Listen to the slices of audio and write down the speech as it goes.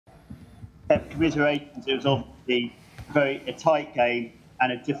commiserations. It was obviously a tight game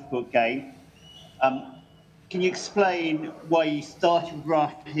and a difficult game. Can you explain why you started with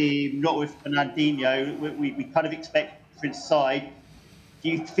Raheem, not with Fernandinho? We kind of expect a different side. Do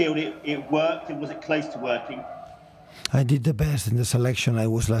you feel it worked, and was it close to working? I did the best in the selection I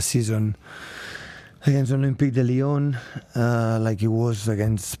was last season against Olympique de Lyon, like it was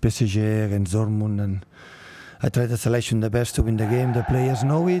against PSG, against Dortmund, and I tried the selection the best to win the game. The players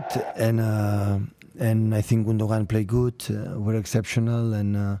know it, and I think Gundogan played good. We're exceptional,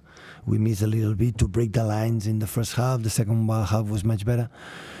 and we missed a little bit to break the lines in the first half. The second half was much better,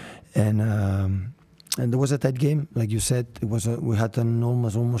 and there was a tight game, like you said. It was we had an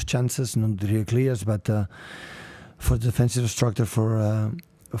almost chances, not real clears, but for the defensive structure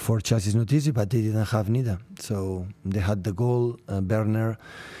for Chelsea is not easy, but they didn't have neither. So they had the goal, Werner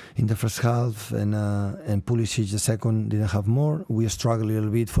in the first half, and Pulisic the second didn't have more. We struggled a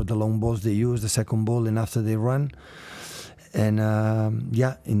little bit for the long balls they used, the second ball, and after they run. And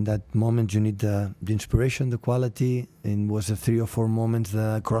in that moment you need the inspiration, the quality. And it was 3 or 4 moments,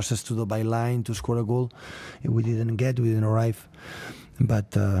 the crosses to the byline to score a goal. We didn't arrive.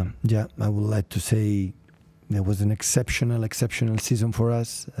 But I would like to say it was an exceptional season for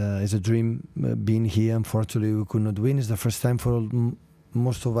us. It's a dream being here. Unfortunately, we could not win. It's the first time for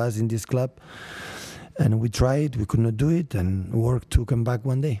most of us in this club. And we tried, we could not do it, and worked to come back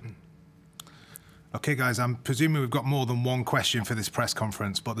one day. Okay, guys, I'm presuming we've got more than one question for this press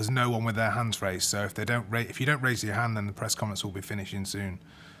conference, but there's no one with their hands raised. So if you don't raise your hand, then the press conference will be finishing soon.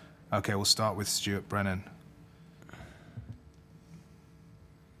 Okay, we'll start with Stuart Brennan.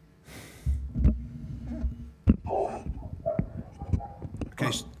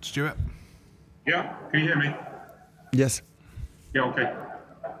 Okay, Stuart? Yeah, can you hear me? Yes. Yeah, okay.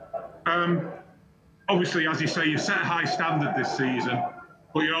 Obviously, as you say, you've set a high standard this season,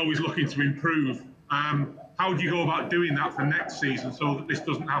 but you're always looking to improve. How do you go about doing that for next season so that this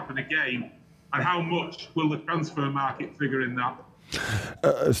doesn't happen again? And how much will the transfer market figure in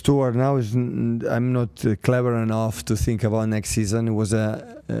that? Stuart, I'm not clever enough to think about next season. It was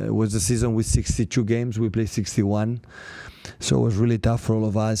a season with 62 games. We played 61. So it was really tough for all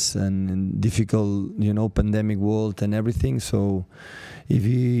of us, and difficult, pandemic world and everything. So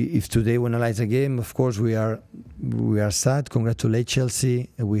if today we analyze a game, of course we are sad. Congratulate Chelsea.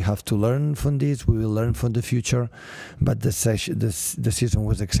 We have to learn from this. We will learn from the future. But the season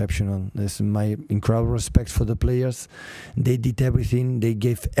was exceptional. There's my incredible respect for the players. They did everything. They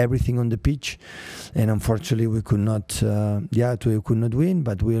gave everything on the pitch, and unfortunately we could not. We could not win.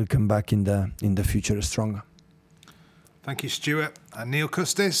 But we'll come back in the future stronger. Thank you, Stuart. Neil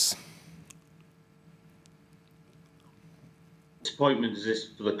Custis. Disappointment is this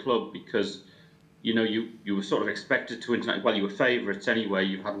for the club, because you were sort of expected to win. Well, you were favourites anyway.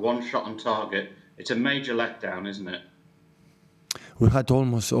 You've had one shot on target. It's a major letdown, isn't it? We had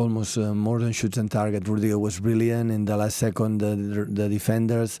almost more than shoots on target. Rudiger was brilliant in the last second. The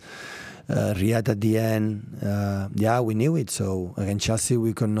defenders, Riyad at the end. We knew it. So against Chelsea,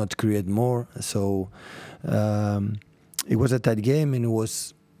 we could not create more. So. It was a tight game, and it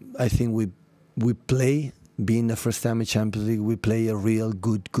was. I think we play, being the first time in Champions League, we play a real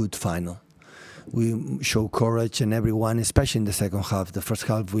good final. We show courage, and everyone, especially in the second half. The first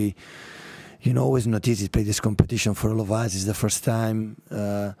half, it's not easy to play this competition for all of us. It's the first time,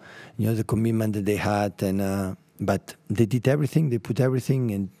 the commitment that they had, and but they did everything. They put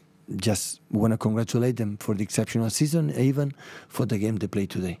everything, and just want to congratulate them for the exceptional season, even for the game they played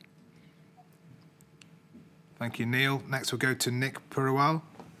today. Thank you, Neil. Next, we'll go to Nick Perual.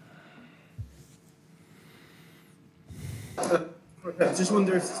 I just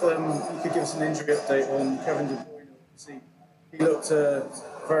wonder if you could give us an injury update on Kevin De Bruyne. He looked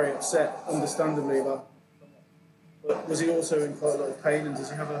very upset, understandably, about. But was he also in quite a lot of pain, and does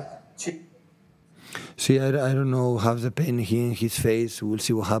he have a cheek? See, I don't know, have the pain here in his face. We'll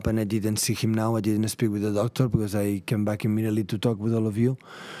see what happened. I didn't see him now. I didn't speak with the doctor because I came back immediately to talk with all of you.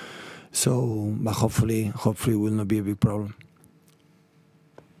 So, but hopefully it will not be a big problem.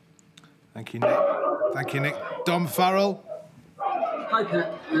 Thank you, Nick. Dom Farrell. Hi,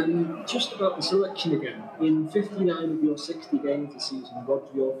 Pep. Just about the selection again. In 59 of your 60 games this season,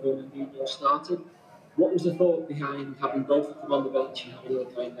 Rodri or Fernandinho started. What was the thought behind having both of them on the bench and having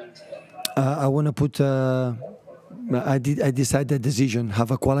Ilkay next? I want to put. I decided the decision.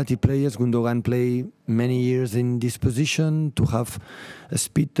 Have a quality players. Gundogan play many years in this position to have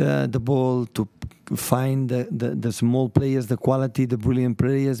speed the ball, to find the small players, the quality, the brilliant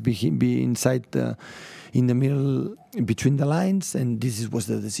players be inside in the middle between the lines, and this was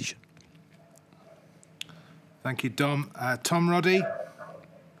the decision. Thank you, Dom. Tom Roddy.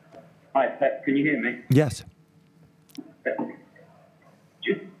 Hi. Pep, can you hear me? Yes.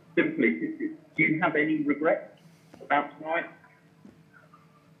 Just simply, do you have any regrets about tonight?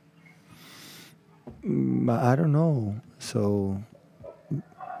 I don't know. So,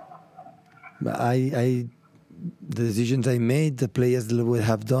 the decisions I made, the players would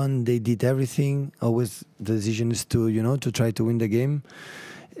have done, they did everything. Always the decision is to try to win the game.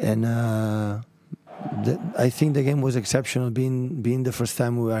 And I think the game was exceptional, being the first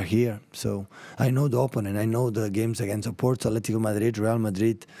time we are here. So I know the opponent. I know the games against Porto, Atletico Madrid, Real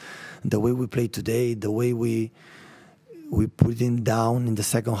Madrid, the way we played today, the way we put him down in the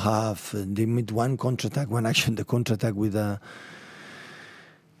second half. They made one action, the counterattack with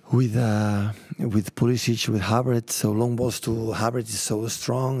Pulisic, with Havertz. So long balls to Havertz is so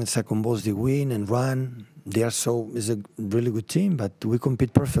strong. And second balls they win and run. It's a really good team, but we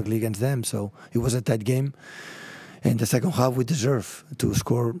compete perfectly against them. So it was a tight game. And the second half we deserve to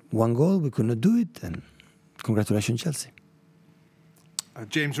score one goal. We could not do it. And congratulations, Chelsea.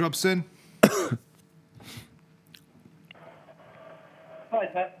 James Robson. Hi,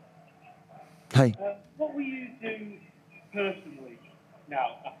 Pep. Hi. What will you do personally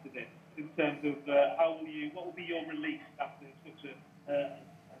now after this, in terms of what will be your release after such a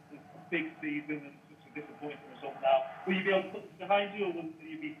big season and such a disappointing result now? Will you be able to put this behind you, or will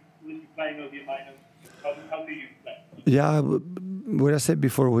you be playing over your mind? How do you play? Yeah, what I said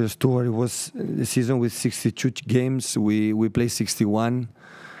before was Stuart. It was the season with 62 games. We played 61.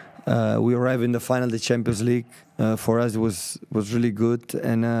 We arrived in the final of the Champions League. For us, it was really good,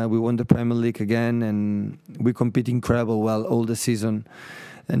 and we won the Premier League again, and we compete incredible well all the season.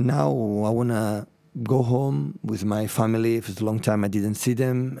 And now I wanna go home with my family. It's a long time I didn't see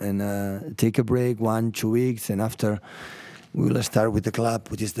them, and take a break, 1-2 weeks, and after we will start with the club,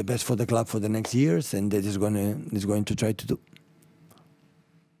 which is the best for the club for the next years, and that is going to try to do.